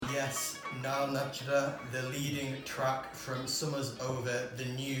guest, now lecturer, the leading track from Summers Over, the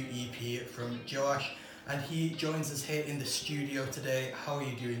new EP from Joash, and he joins us here in the studio today. How are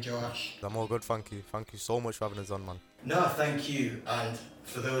you doing, Joash? I'm all good, thank you. Thank you so much for having us on, man. No, thank you. And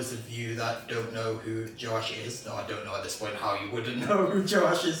for those of you that don't know who Joash is, though I don't know at this point how you wouldn't know who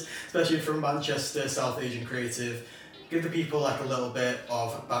Joash is, especially from Manchester, South Asian creative. Give the people like a little bit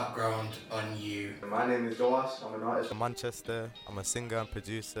of background on you. My name is Joash, I'm an artist From Manchester, I'm a singer and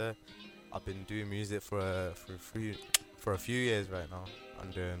producer. I've been doing music for a few years right now,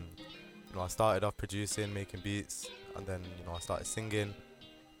 and I started off producing, making beats, and then I started singing,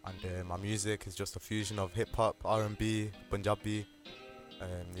 and my music is just a fusion of hip hop, R&B, Punjabi.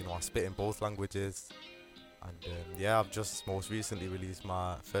 I spit in both languages, and I've just most recently released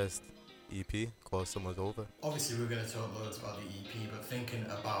my first EP called Summers Over. Obviously we're going to talk loads about the EP, but thinking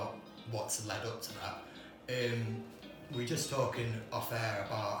about what's led up to that, we're just talking off air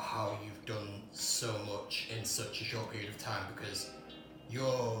about how you've done so much in such a short period of time, because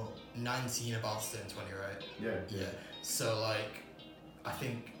you're 19, about to turn 20, right? Yeah. So like, I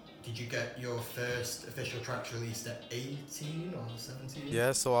think, did you get your first official tracks released at 18 or 17?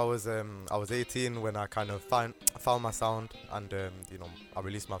 Yeah, so I was 18 when I kind of found my sound, and I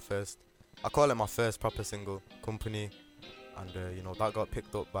released my first, I call it my first proper single, Company, and that got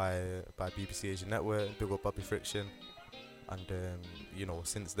picked up by BBC Asian Network, big up Bobby Friction, and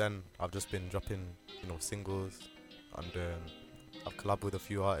since then I've just been dropping singles, and I've collabed with a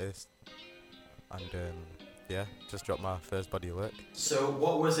few artists, and just dropped my first body of work. So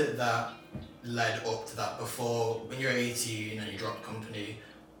what was it that led up to that? Before, when you were 18 and you dropped Company,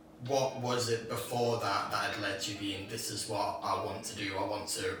 what was it before that had led to being, this is what I want to do, I want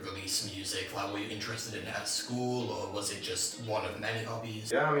to release music? Like, were you interested in it at school, or was it just one of many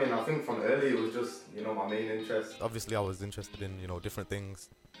hobbies? Yeah, I mean, I think from early it was just, my main interest. Obviously I was interested in different things.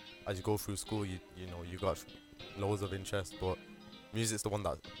 As you go through school, you got loads of interest, but music's the one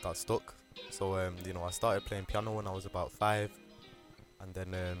that stuck. So I started playing piano when I was about 5, and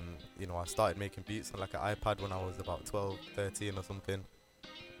then I started making beats on like an iPad when I was about 12, 13 or something,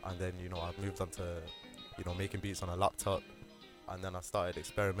 and then I moved on to making beats on a laptop, and then I started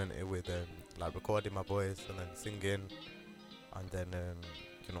experimenting with like recording my voice and then singing, and then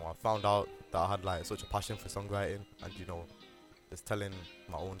I found out that I had like such a passion for songwriting, and just telling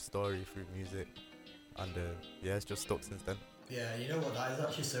my own story through music, and it's just stuck since then. Yeah, you know what, that is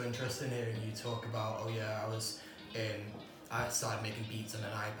actually so interesting hearing you talk about, I started making beats on an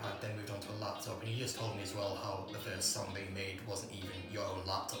iPad, then moved onto a laptop, and you just told me as well how the first song that you made wasn't even your own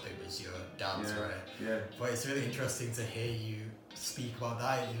laptop, it was your dad's, right? Yeah. But it's really interesting to hear you speak about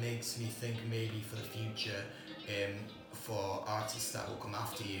that. It makes me think maybe for the future, for artists that will come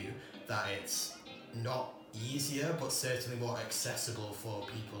after you, that it's not easier but certainly more accessible for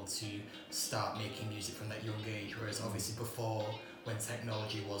people to start making music from that young age, whereas obviously before, when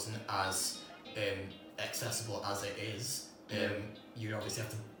technology wasn't as accessible as it is, you obviously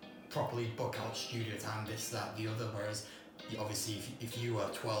have to properly book out studio time, this, that, the other, whereas obviously if you were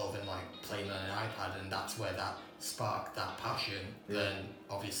 12 and like playing on an iPad and that's where that sparked that passion, then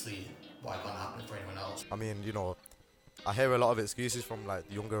obviously why can't it happen for anyone else? I mean, I hear a lot of excuses from like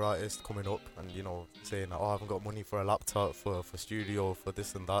the younger artists coming up and saying that, I haven't got money for a laptop, for studio, for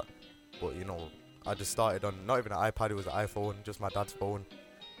this and that, but I just started on not even an iPad, it was an iPhone, just my dad's phone,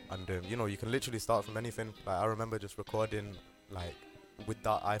 and you can literally start from anything. Like I remember just recording like with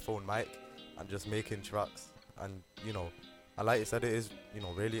that iPhone mic and just making tracks, and and like you said, it is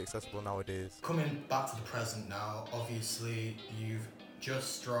really accessible nowadays. Coming back to the present now, obviously you've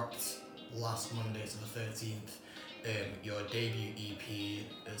just dropped last Monday, so the 13th, your debut EP.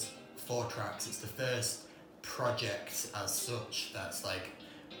 Is 4 tracks. It's the first project as such that's like,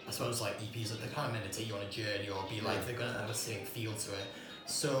 I suppose like EPs, they're kind of meant to take you on a journey or be like, they're going to have a same feel to it.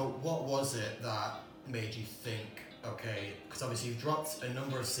 So what was it that made you think, okay, because obviously you've dropped a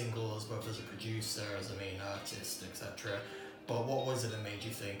number of singles, both as a producer, as a main artist, etc. But what was it that made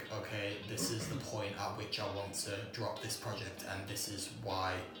you think, okay, this is the point at which I want to drop this project, and this is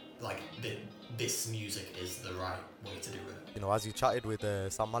why, like, this music is the right way to do it? As you chatted with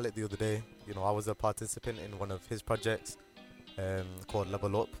Sam Malik the other day, I was a participant in one of his projects called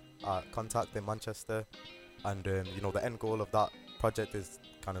Level Up at Contact in Manchester, and the end goal of that project is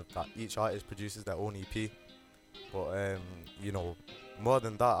kind of that each artist produces their own EP, but more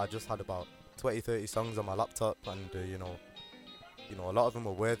than that, I just had about 20-30 songs on my laptop, and a lot of them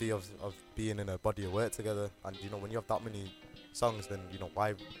were worthy of being in a body of work together, and when you have that many songs, then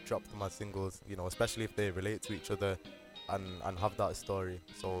why drop them as singles, especially if they relate to each other and have that story.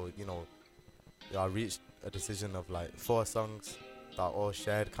 So I reached a decision of like 4 songs that all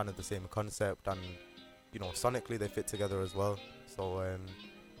shared kind of the same concept, and you know, sonically they fit together as well. So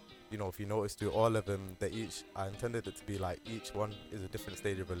you know, if you notice through all of them, I intended it to be like each one is a different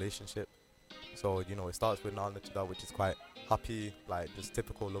stage of relationship. So you know, it starts with Nal Nachida, which is quite happy, like just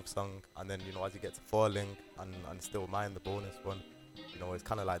typical love song, and then you know, as you get to Falling and Still Mine, the bonus one, you know, it's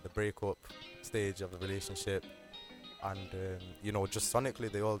kind of like the breakup stage of the relationship. And you know, just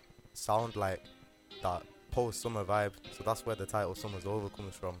sonically they all sound like that post-summer vibe, so that's where the title Summer's Over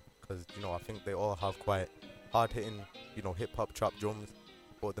comes from, because you know, I think they all have quite hard-hitting, you know, hip-hop trap drums,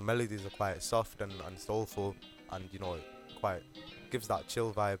 but the melodies are quite soft and soulful, and you know, quite gives that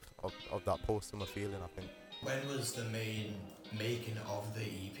chill vibe of that post-summer feeling, I think. When was the main making of the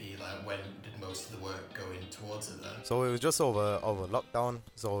EP? Like, when did most of the work go in towards it then? So it was just over lockdown,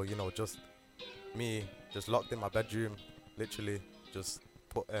 so you know, just me just locked in my bedroom, literally just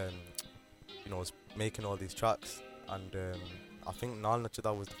put you know, was making all these tracks, and I think Nal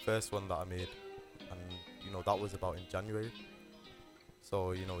Nachida was the first one that I made, and you know, that was about in January.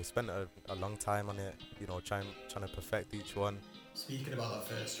 So you know, we spent a long time on it, you know, trying to perfect each one. Speaking about that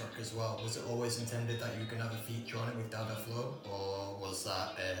first track as well, was it always intended that you were going to have a feature on it with Dada Flow, or was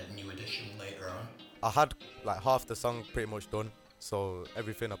that a new addition later on? I had like half the song pretty much done, so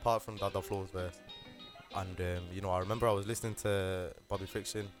everything apart from Dada Flow's verse. And you know, I remember I was listening to Bobby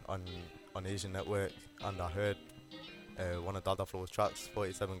Friction on Asian Network, and I heard one of Dada Flow's tracks,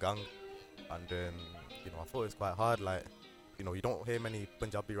 47 Gang, and you know, I thought it was quite hard. Like, you know, you don't hear many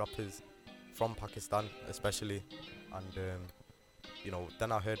Punjabi rappers from Pakistan, especially, and you know,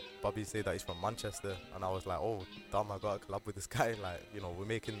 then I heard Bobby say that he's from Manchester, and I was like, oh damn, I got to collab with this guy. Like, you know,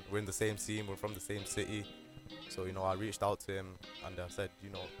 we're in the same scene, we're from the same city. So, you know, I reached out to him and I said, you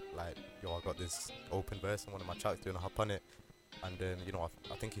know, like, yo, I got this open verse in one of my tracks, doing a hop on it. And then, you know,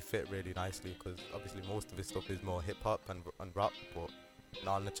 I think he fit really nicely, because obviously most of his stuff is more hip hop and rap, but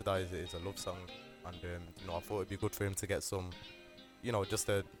Nal Nachida is a love song. And you know, I thought it'd be good for him to get some, you know, just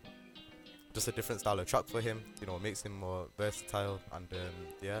a different style of track for him. You know, it makes him more versatile, and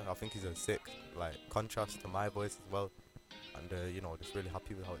yeah, I think he's a sick like contrast to my voice as well. And you know, just really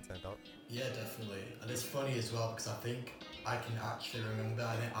happy with how it turned out. Yeah, definitely. And it's funny as well, because I think I can actually remember,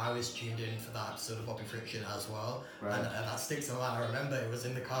 I think I was tuned in for that episode of Bobby Friction as well. Right. And that sticks in my mind. I remember it was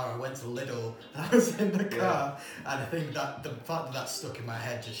in the car, I went to Lidl and I was in the car. And I think that the fact that stuck in my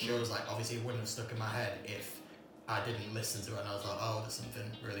head just shows, like, obviously it wouldn't have stuck in my head if I didn't listen to it and I was like, oh, there's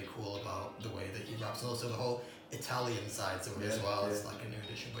something really cool about the way that he raps. And also the whole Italian side to it as well. It's like a new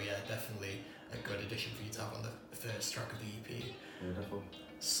addition. But yeah, definitely a good addition for you to have on the first track of the EP. Yeah, definitely.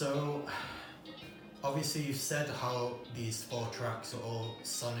 So, obviously you've said how these 4 tracks are all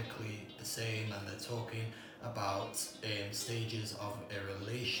sonically the same, and they're talking about stages of a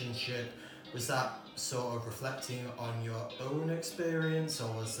relationship. Was that sort of reflecting on your own experience,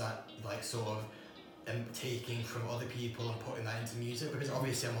 or was that like sort of taking from other people and putting that into music? Because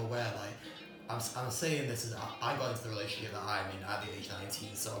obviously I'm aware, like, I'm saying this as I got into the relationship that I'm in at the age 19,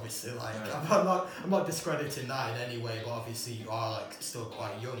 so obviously, like, I'm not discrediting that in any way, but obviously you are, like, still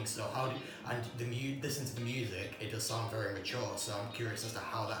quite young, so listen to the music, it does sound very mature, so I'm curious as to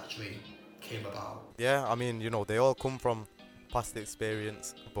how that actually came about. Yeah, I mean, you know, they all come from past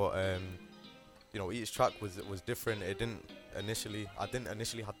experience, but you know, each track was different. I didn't initially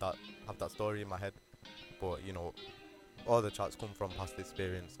have that story in my head, but you know, all the tracks come from past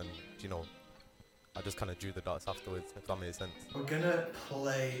experience, and you know, I just kind of drew the dots afterwards, if that made sense. We're gonna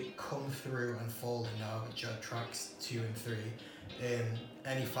play Come Through and Falling now, which are tracks 2 and 3.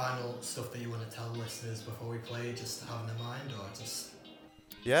 Any final stuff that you want to tell listeners before we play, just to have in mind, or just...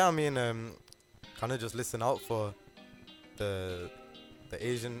 Yeah, I mean, kind of just listen out for the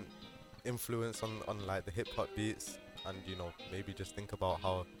Asian influence on like the hip hop beats, and you know, maybe just think about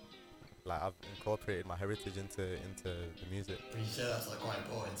how like I've incorporated my heritage into the music. You say that's like quite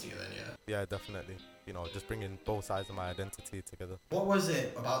important to you then, yeah? Yeah, definitely. You know, just bringing both sides of my identity together. What was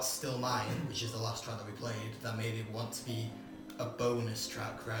it about Still Mine, which is the last track that we played, that made it want to be a bonus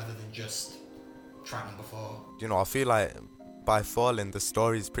track rather than just track number 4? You know, I feel like by Falling, the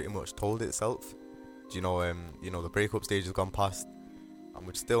story's pretty much told itself. You know, the breakup stage has gone past, and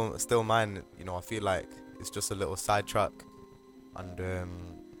with Still Mine, you know, I feel like it's just a little sidetrack, and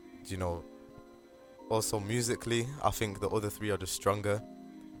you know, also musically, I think the other 3 are just stronger,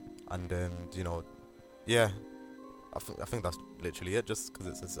 and you know, yeah, I think that's literally it. Just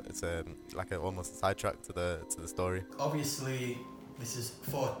because it's like almost a sidetrack to the story. Obviously, this is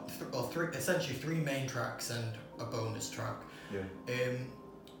essentially 3 main tracks and a bonus track. Yeah.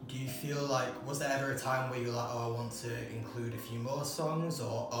 do you feel like, was there ever a time where you're like, oh, I want to include a few more songs,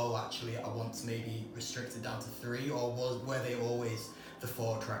 or oh, actually I want to maybe restrict it down to 3, or were they always the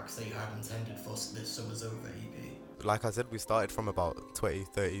 4 tracks that you had intended for this Summer's Over EP? Like I said, we started from about 20,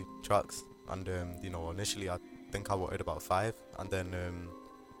 30 tracks, and initially I think I wanted about 5, and then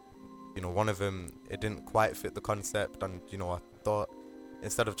one of them, it didn't quite fit the concept, and I thought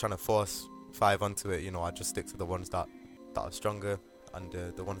instead of trying to force 5 onto it, I just stick to the ones that are stronger and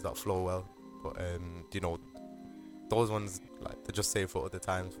the ones that flow well. But those ones, like, they're just saved for other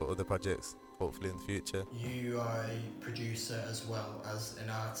times, for other projects, hopefully in the future. You are a producer as well as an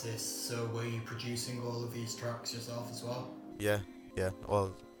artist, so were you producing all of these tracks yourself as well? Yeah,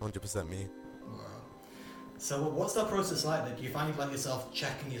 all 100% me. Wow. So what's that process like then? Do you find like yourself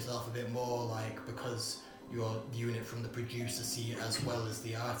checking yourself a bit more, like, because you're viewing it from the producer seat as well as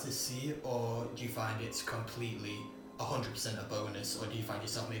the artist seat, or do you find it's completely 100% a bonus, or do you find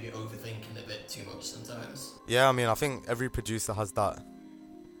yourself maybe overthinking a bit too much sometimes? Yeah, I mean, I think every producer has that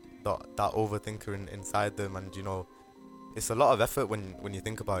overthinker inside them, and it's a lot of effort when you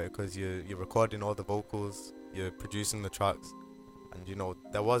think about it, because you're recording all the vocals, you're producing the tracks, and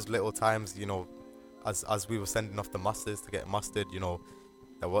there was little times, as we were sending off the masters to get mastered,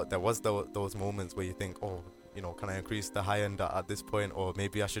 there was those moments where you think, oh, can I increase the high end at this point, or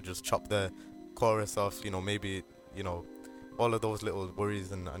maybe I should just chop the chorus off, maybe, all of those little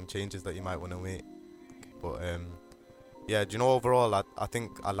worries and changes that you might want to make. But yeah, overall I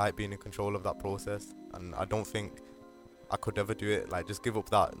think I like being in control of that process, and I don't think I could ever do it, like, just give up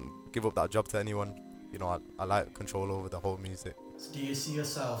that job to anyone. I like control over the whole music. So do you see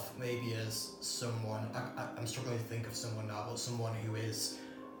yourself maybe as someone, I'm struggling to think of someone now, but someone who is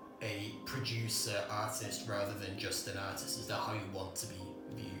a producer artist rather than just an artist? Is that how you want to be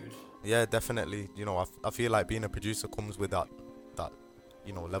viewed? Yeah, definitely. I feel like being a producer comes with that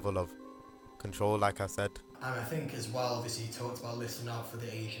level of control, like I said. And I think as well, obviously you talked about listening out for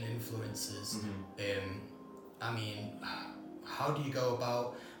the Asian influences. I mean, how do you go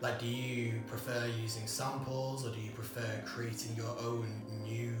about, like, do you prefer using samples, or do you prefer creating your own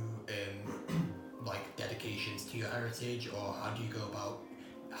new like dedications to your heritage, or how do you go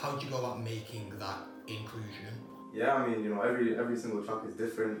about making that inclusion? Yeah, I mean, every single track is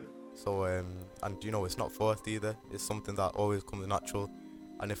different. So and it's not forced either. It's something that always comes natural.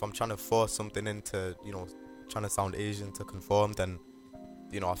 And if I'm trying to force something into, trying to sound Asian to conform, then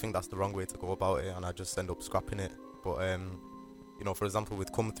I think that's the wrong way to go about it, and I just end up scrapping it. But for example,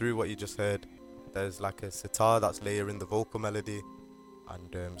 with Come Through, what you just heard, there's like a sitar that's layering the vocal melody,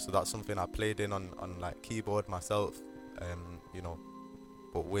 and so that's something I played in on like keyboard myself.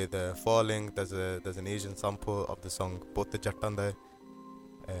 But with Falling, there's an Asian sample of the song Botte Jattande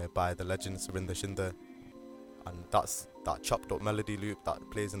by the legend Surinder Shinde, and that's that chopped up melody loop that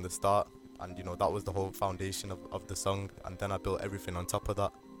plays in the start, and that was the whole foundation of the song, and then I built everything on top of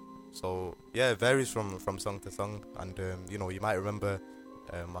that. So yeah, it varies from song to song, and you might remember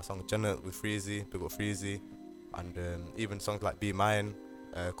my song Janet with Freezy, Big Up Freezy, and even songs like Be Mine,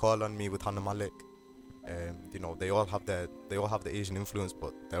 Call On Me with Hannah Malik. They all have the Asian influence,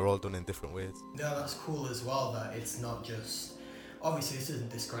 but they're all done in different ways. Yeah, that's cool as well, that it's not just, obviously this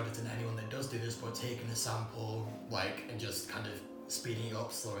isn't discrediting anyone that does do this, but taking a sample, like, and just kind of speeding it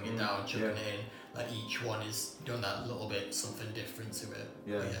up, slowing it down, chucking it in, like each one is doing that little bit something different to it.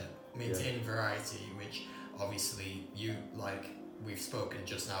 Yeah. Maintaining variety, which obviously you, like, we've spoken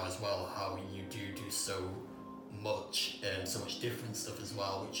just now as well, how you do so much and so much different stuff as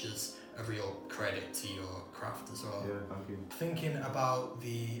well, which is a real credit to your craft as well. Yeah, thank you. Thinking about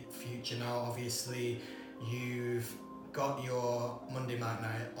the future now, obviously you've got your Monday Night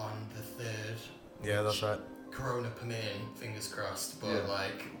on the 3rd. Yeah, that's right. Corona permitting, fingers crossed, but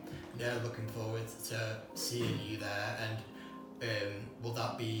looking forward to seeing you there. And will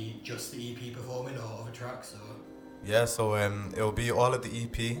that be just the EP performing, or other tracks, or? Yeah, so it'll be all of the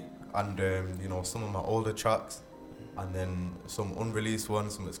EP, and some of my older tracks, and then some unreleased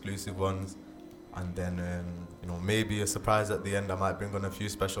ones, some exclusive ones, and then maybe a surprise at the end. I might bring on a few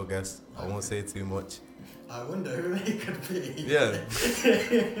special guests. I won't say too much. I wonder who they could be. Yeah.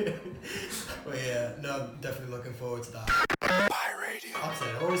 But yeah, no, I'm definitely looking forward to that. Radio. Like I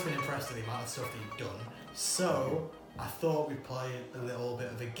said, I've always been impressed with the amount of stuff that you've done. So I thought we'd play a little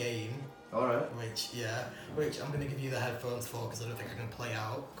bit of a game. Alright. Which I'm going to give you the headphones for, because I don't think I can play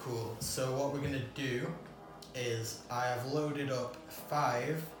out. Cool. So what we're going to do is I have loaded up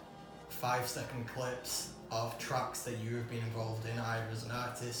 5 5-second clips of tracks that you have been involved in, either as an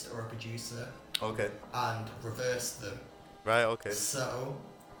artist or a producer. Okay. And reversed them. Right, okay. So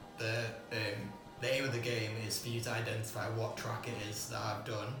the the aim of the game is for you to identify what track it is that I've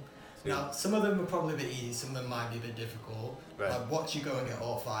done. Now, some of them are probably a bit easy, some of them might be a bit difficult. Right. Like, watch you go and get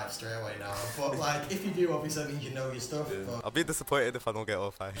all 5 straight away now. But like, if you do, obviously that means you know your stuff. Yeah. But I'll be disappointed if I don't get all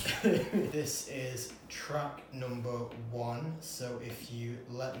 5. this is track number 1. So if you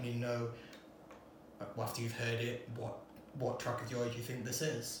let me know after you've heard it, what track of yours you think this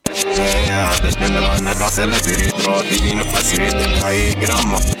is.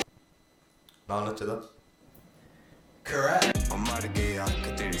 Now not to that. Correct.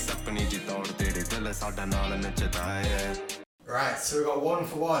 Right, so we got 1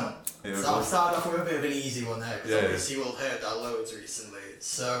 for 1. So I'll start off with a bit of an easy one there, because obviously we'll heard that loads recently.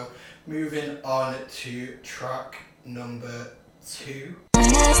 So moving on to track number 2.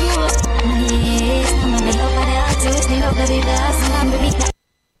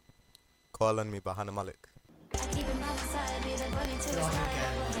 Calling Me by Hannah Malik.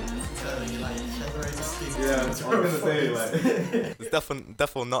 Yeah, I was gonna say, like. It's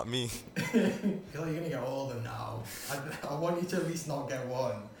definitely not me. I feel like you're gonna get all of them now. I want you to at least not get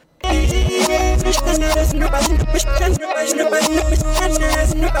one.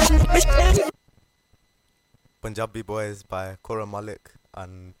 Punjabi Boys by Kora Malik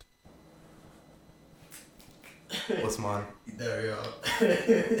and what's mine? There we go.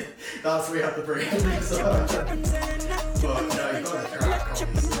 That's where we have to bring it. But no, you got the track,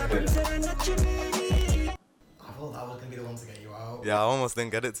 obviously. I thought that was gonna be the one to get you out. Yeah, I almost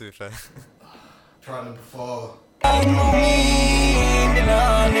didn't get it, to be fair. Track number 4.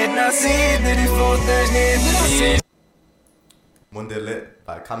 Monday Lit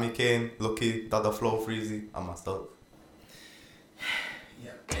by Cammy Kane, Lucky, Dada Flow, Freezy, and myself.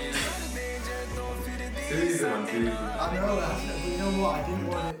 Yeah. Seriously, man, seriously. I know that, but you know what? I didn't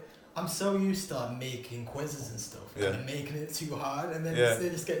want it. I'm so used to like, making quizzes and stuff, Yeah. and then making it too hard, and then Yeah. they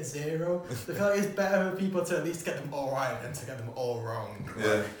just get 0. I feel like it's better for people to at least get them all right than to get them all wrong.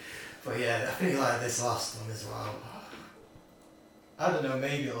 Yeah. But yeah, I think like this last one as well. I don't know,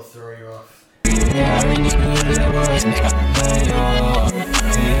 maybe it'll throw you off. Do you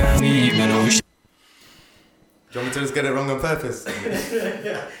want me to just get it wrong on purpose?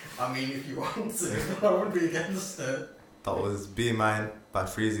 Yeah, I mean, if you want to, I wouldn't be against it. That was Be Mine by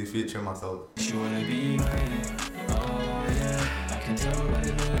Freezy featuring myself. You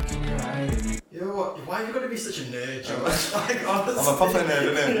know what? Why have you got to be such a nerd, Joash? Like, honestly. I'm a proper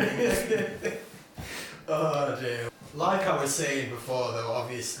nerd, innit? Oh dear. Like I was saying before though,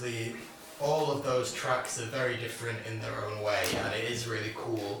 obviously all of those tracks are very different in their own way, and it is really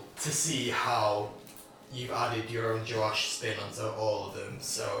cool to see how you've added your own Joash spin onto all of them.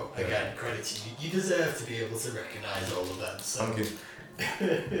 So again, credit to you. You deserve to be able to recognise all of them. So. Thank you.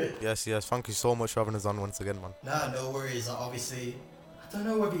 Yes, thank you so much for having us on once again, man. Nah, no worries. Obviously, I don't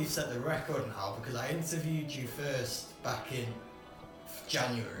know whether you set the record now, because I interviewed you first back in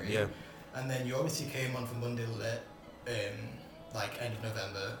January. Yeah. And then you obviously came on for Monday Lit, like end of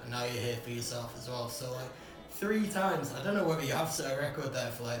November, and now you're here for yourself as well. So like 3 times. I don't know whether you have set a record there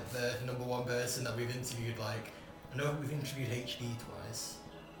for like the number 1 person that we've interviewed. Like I know we've interviewed HD twice.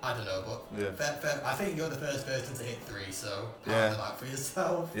 I don't know, but Yeah. fair, I think you're the first person to hit 3. So Yeah. pound that for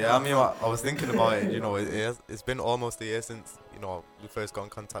yourself. Yeah, I mean, I was thinking about it, you know, it's been almost a year since, you know, we first got in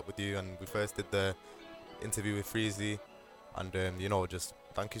contact with you and we first did the interview with Freezy, and, you know, just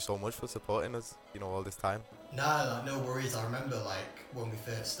thank you so much for supporting us, you know, all this time. Nah, no worries. I remember like when we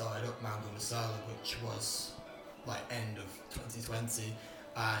first started up Mango Masala, which was like end of 2020,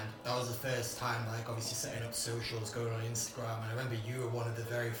 and that was the first time like obviously setting up socials, going on Instagram, and I remember you were one of the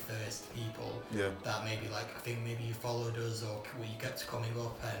very first people that maybe like, I think maybe you followed us or you kept coming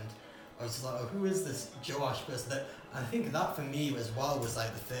up, and I was just like, oh, who is this Joash person? And I think that for me as well was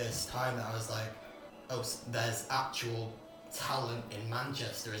like the first time that I was like, oh, there's actual talent in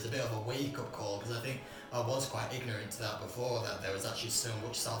Manchester. Is a bit of a wake-up call, because I think I was quite ignorant to that before, that there was actually so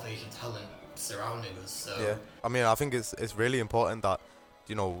much South Asian talent surrounding us. So Yeah, I mean, I think it's really important that,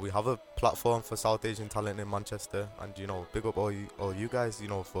 you know, we have a platform for South Asian talent in Manchester, and, you know, big up all you guys, you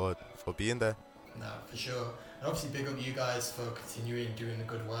know, for being there. no, for sure. And obviously big up you guys for continuing doing the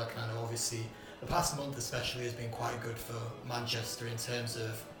good work, and I know obviously the past month especially has been quite good for Manchester in terms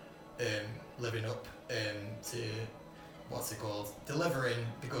of living up to what's it called, delivering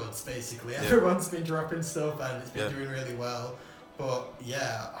the goods basically. Everyone's been dropping stuff and it's been doing really well. But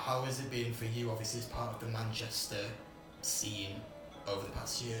yeah, how has it been for you, obviously as part of the Manchester scene over the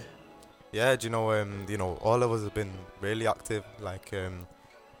past year? Yeah, do you know, all of us have been really active, like,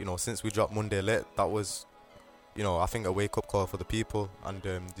 you know, since we dropped Monday Lit. That was, you know, I think a wake-up call for the people, and,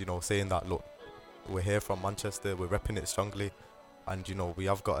 you know, saying that, look, we're here from Manchester, we're repping it strongly, and, you know, we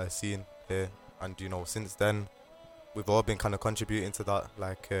have got a scene here, And since then, we've all been kind of contributing to that.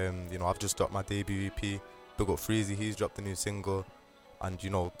 Like, I've just dropped my debut EP. Big up Freezy, he's dropped a new single. And,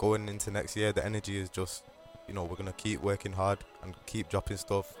 going into next year, the energy is just, we're going to keep working hard and keep dropping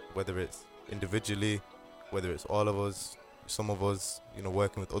stuff, whether it's individually, whether it's all of us, some of us,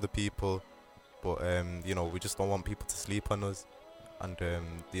 working with other people. But, we just don't want people to sleep on us. And,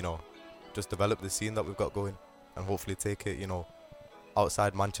 just develop the scene that we've got going. And hopefully take it,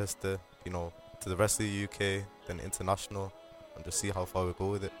 outside Manchester, to the rest of the UK, then international, and just see how far we go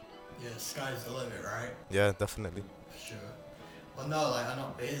with it. Yeah, sky's the limit, right? Yeah, definitely. Sure. Well, no, like, I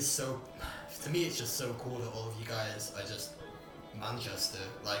know it is so. To me, it's just so cool that all of you guys are just Manchester.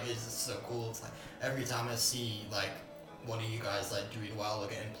 Like, it's just so cool. It's like every time I see like one of you guys like doing well or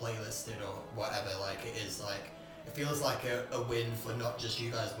getting playlisted or whatever, like it feels like a win for not just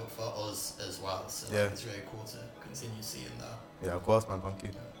you guys but for us as well. So yeah, it's really cool to continue seeing that. Yeah, of course, man. Thank you.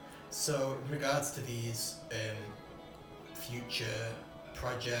 So, in regards to these future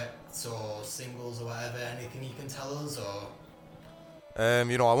projects or singles or whatever, anything you can tell us, or? I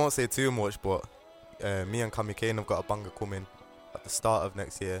won't say too much, but me and Kami Kane have got a banger coming at the start of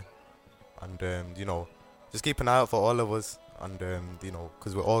next year, and just keep an eye out for all of us, and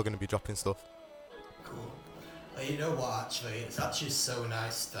because we're all going to be dropping stuff. Cool. You know what, actually, it's actually so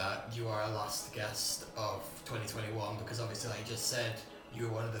nice that you are our last guest of 2021, because obviously, like you just said, you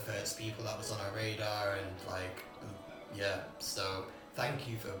were one of the first people that was on our radar, and so thank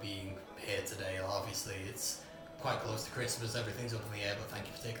you for being here today. Obviously, it's quite close to Christmas, everything's up in the air, but thank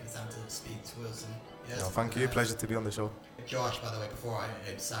you for taking the time to speak to us. And thank you, pleasure to be on the show. Josh, by the way, before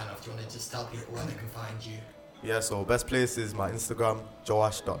I sign off, do you want to just tell people where they can find you? Yeah, so best place is my Instagram,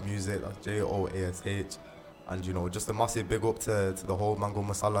 joash.music, that's JOASH. And just a massive big up to the whole Mango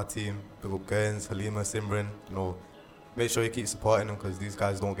Masala team. Big up Gurns, Halima, Simran. Make sure you keep supporting them, because these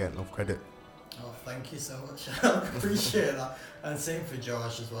guys don't get enough credit. Oh, thank you so much. I appreciate that. And same for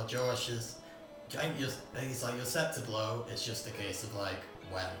Josh as well. Josh is, he's like, you're set to blow. It's just a case of like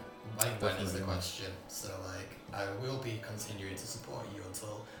when. When is the question. So like, I will be continuing to support you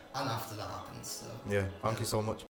until and after that happens. So yeah, thank you so much.